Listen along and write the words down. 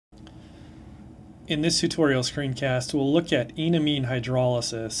In this tutorial screencast, we'll look at enamine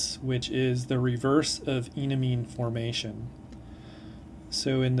hydrolysis, which is the reverse of enamine formation.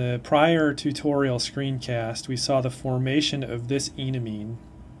 So in the prior tutorial screencast, we saw the formation of this enamine.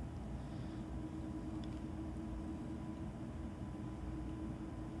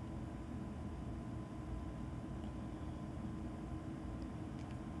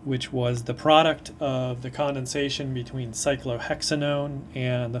 Which was the product of the condensation between cyclohexanone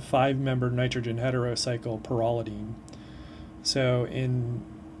and the 5-membered nitrogen heterocycle pyrrolidine. So in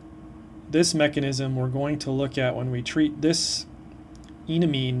this mechanism, we're going to look at when we treat this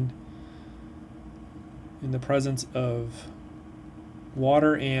enamine in the presence of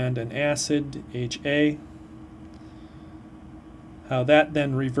water and an acid, HA, how that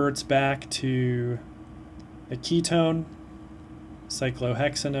then reverts back to a ketone,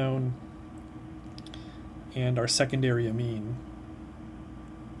 cyclohexanone, and our secondary amine.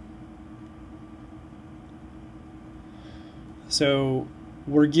 So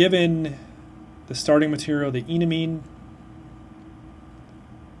we're given the starting material, the enamine,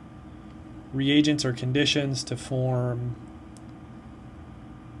 reagents or conditions to form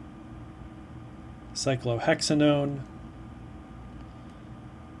cyclohexanone,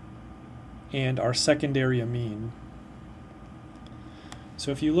 and our secondary amine. So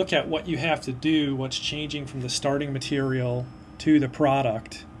if you look at what you have to do, what's changing from the starting material to the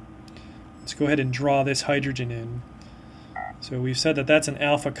product, let's go ahead and draw this hydrogen in. So we've said that that's an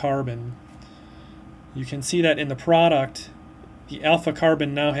alpha carbon. You can see that in the product, the alpha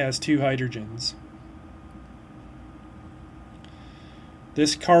carbon now has 2 hydrogens.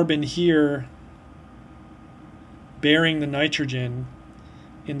 This carbon here, bearing the nitrogen,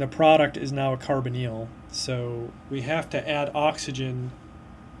 in the product is now a carbonyl. So we have to add oxygen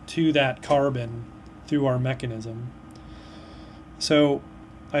to that carbon through our mechanism. So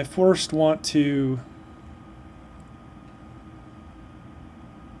I first want to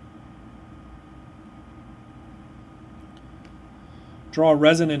draw a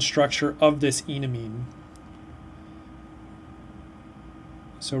resonance structure of this enamine.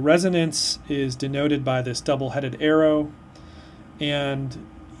 So resonance is denoted by this double-headed arrow, and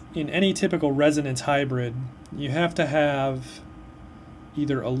in any typical resonance hybrid, you have to have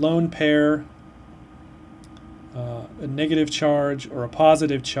either a lone pair, a negative charge, or a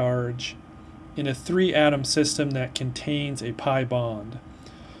positive charge in a 3-atom system that contains a pi bond.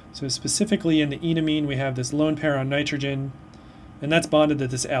 So specifically in the enamine, we have this lone pair on nitrogen, and that's bonded to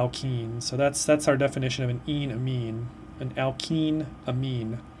this alkene. So that's our definition of an enamine, an alkene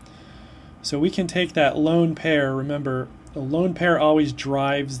amine. So we can take that lone pair. Remember, a lone pair always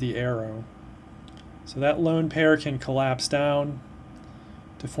drives the arrow. So that lone pair can collapse down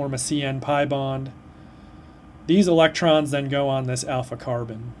to form a CN pi bond. These electrons then go on this alpha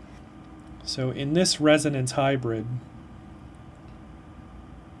carbon. So in this resonance hybrid,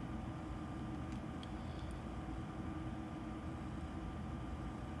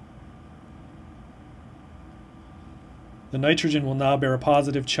 the nitrogen will now bear a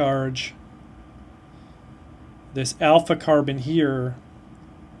positive charge. This alpha carbon here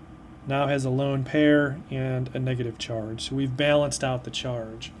now has a lone pair and a negative charge. So we've balanced out the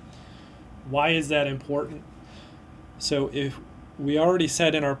charge. Why is that important? So if we already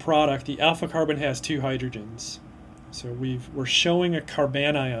said in our product, the alpha carbon has 2 hydrogens. So we're showing a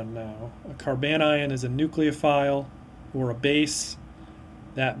carbanion now. A carbanion is a nucleophile or a base.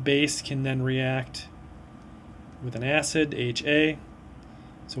 That base can then react with an acid, HA.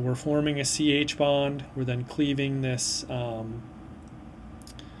 So we're forming a CH bond. We're then cleaving this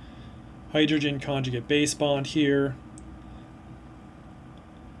hydrogen conjugate base bond here.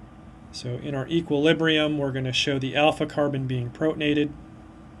 So in our equilibrium, we're going to show the alpha carbon being protonated.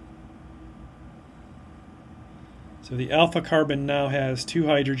 So the alpha carbon now has 2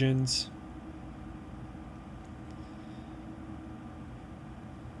 hydrogens.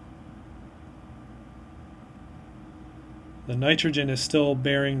 The nitrogen is still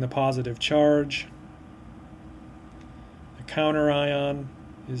bearing the positive charge. The counter ion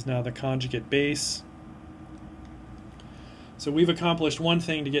is now the conjugate base. So we've accomplished one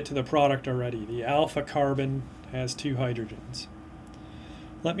thing to get to the product already. The alpha carbon has 2 hydrogens.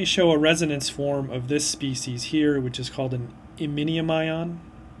 Let me show a resonance form of this species here, which is called an iminium ion.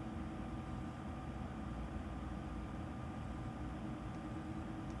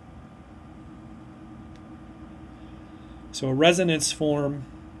 So a resonance form,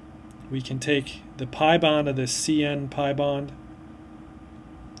 we can take the pi bond of this CN pi bond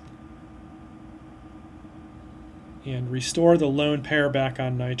and restore the lone pair back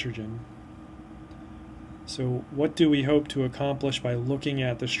on nitrogen. So what do we hope to accomplish by looking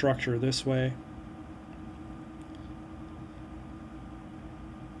at the structure this way?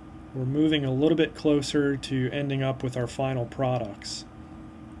 we're moving a little bit closer to ending up with our final products.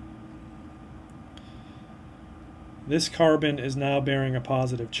 This carbon is now bearing a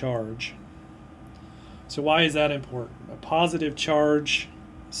positive charge. So why is that important? A positive charge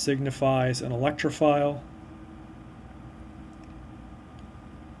signifies an electrophile.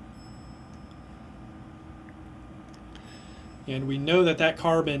 And we know that that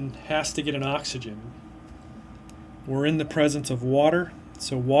carbon has to get an oxygen. We're in the presence of water,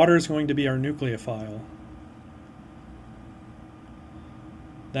 so water is going to be our nucleophile.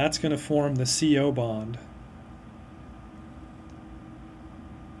 That's going to form the CO bond.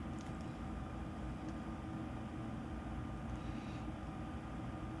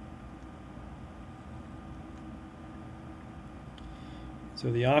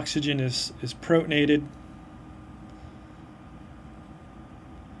 So the oxygen is protonated.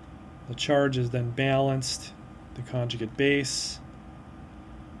 The charge is then balanced, the conjugate base.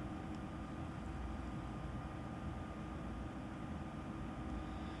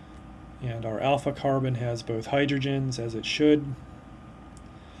 And our alpha carbon has both hydrogens, as it should.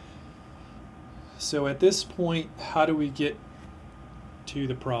 So at this point, how do we get to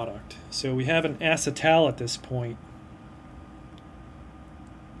the product? So we have an acetal at this point,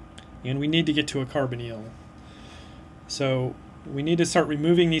 and we need to get to a carbonyl. So we need to start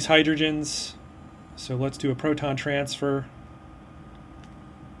removing these hydrogens. So let's do a proton transfer.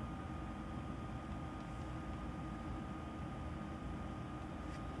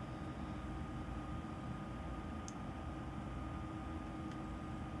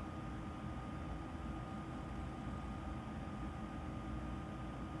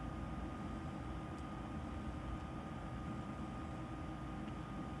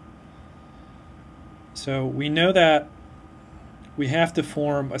 So we know that we have to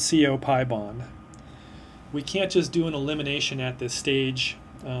form a CO pi bond. We can't just do an elimination at this stage.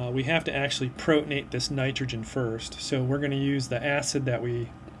 We have to actually protonate this nitrogen first. So we're going to use the acid that we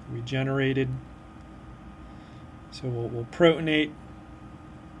generated. So we'll protonate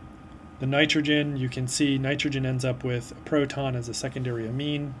the nitrogen. You can see nitrogen ends up with a proton as a secondary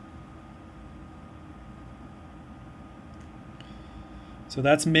amine. So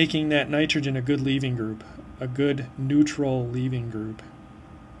that's making that nitrogen a good leaving group, a good neutral leaving group.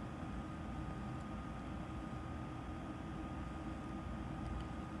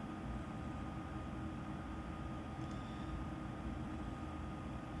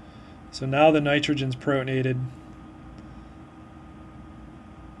 So now the nitrogen's protonated.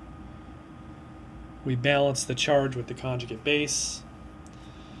 We balance the charge with the conjugate base.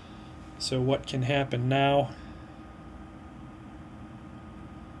 So what can happen now?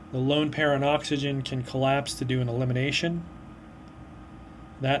 The lone pair on oxygen can collapse to do an elimination.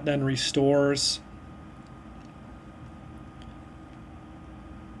 That then restores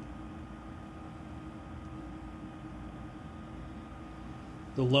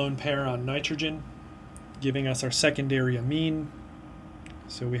the lone pair on nitrogen, giving us our secondary amine.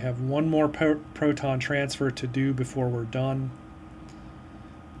 So we have one more proton transfer to do before we're done.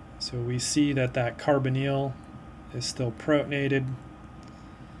 So we see that that carbonyl is still protonated.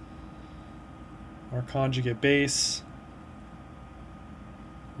 Our conjugate base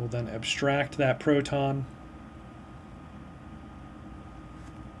will then abstract that proton.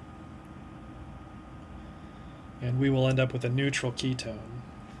 And we will end up with a neutral ketone.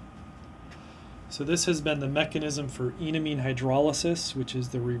 So this has been the mechanism for enamine hydrolysis, which is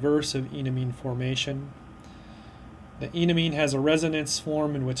the reverse of enamine formation. The enamine has a resonance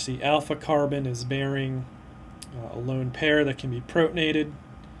form in which the alpha carbon is bearing a lone pair that can be protonated.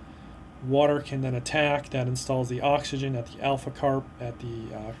 Water can then attack. That installs the oxygen at the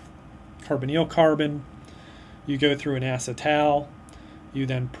carbonyl carbon. You go through an acetal. You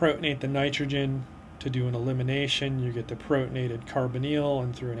then protonate the nitrogen to do an elimination. You get the protonated carbonyl,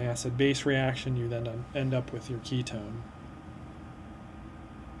 and through an acid-base reaction, you then end up with your ketone.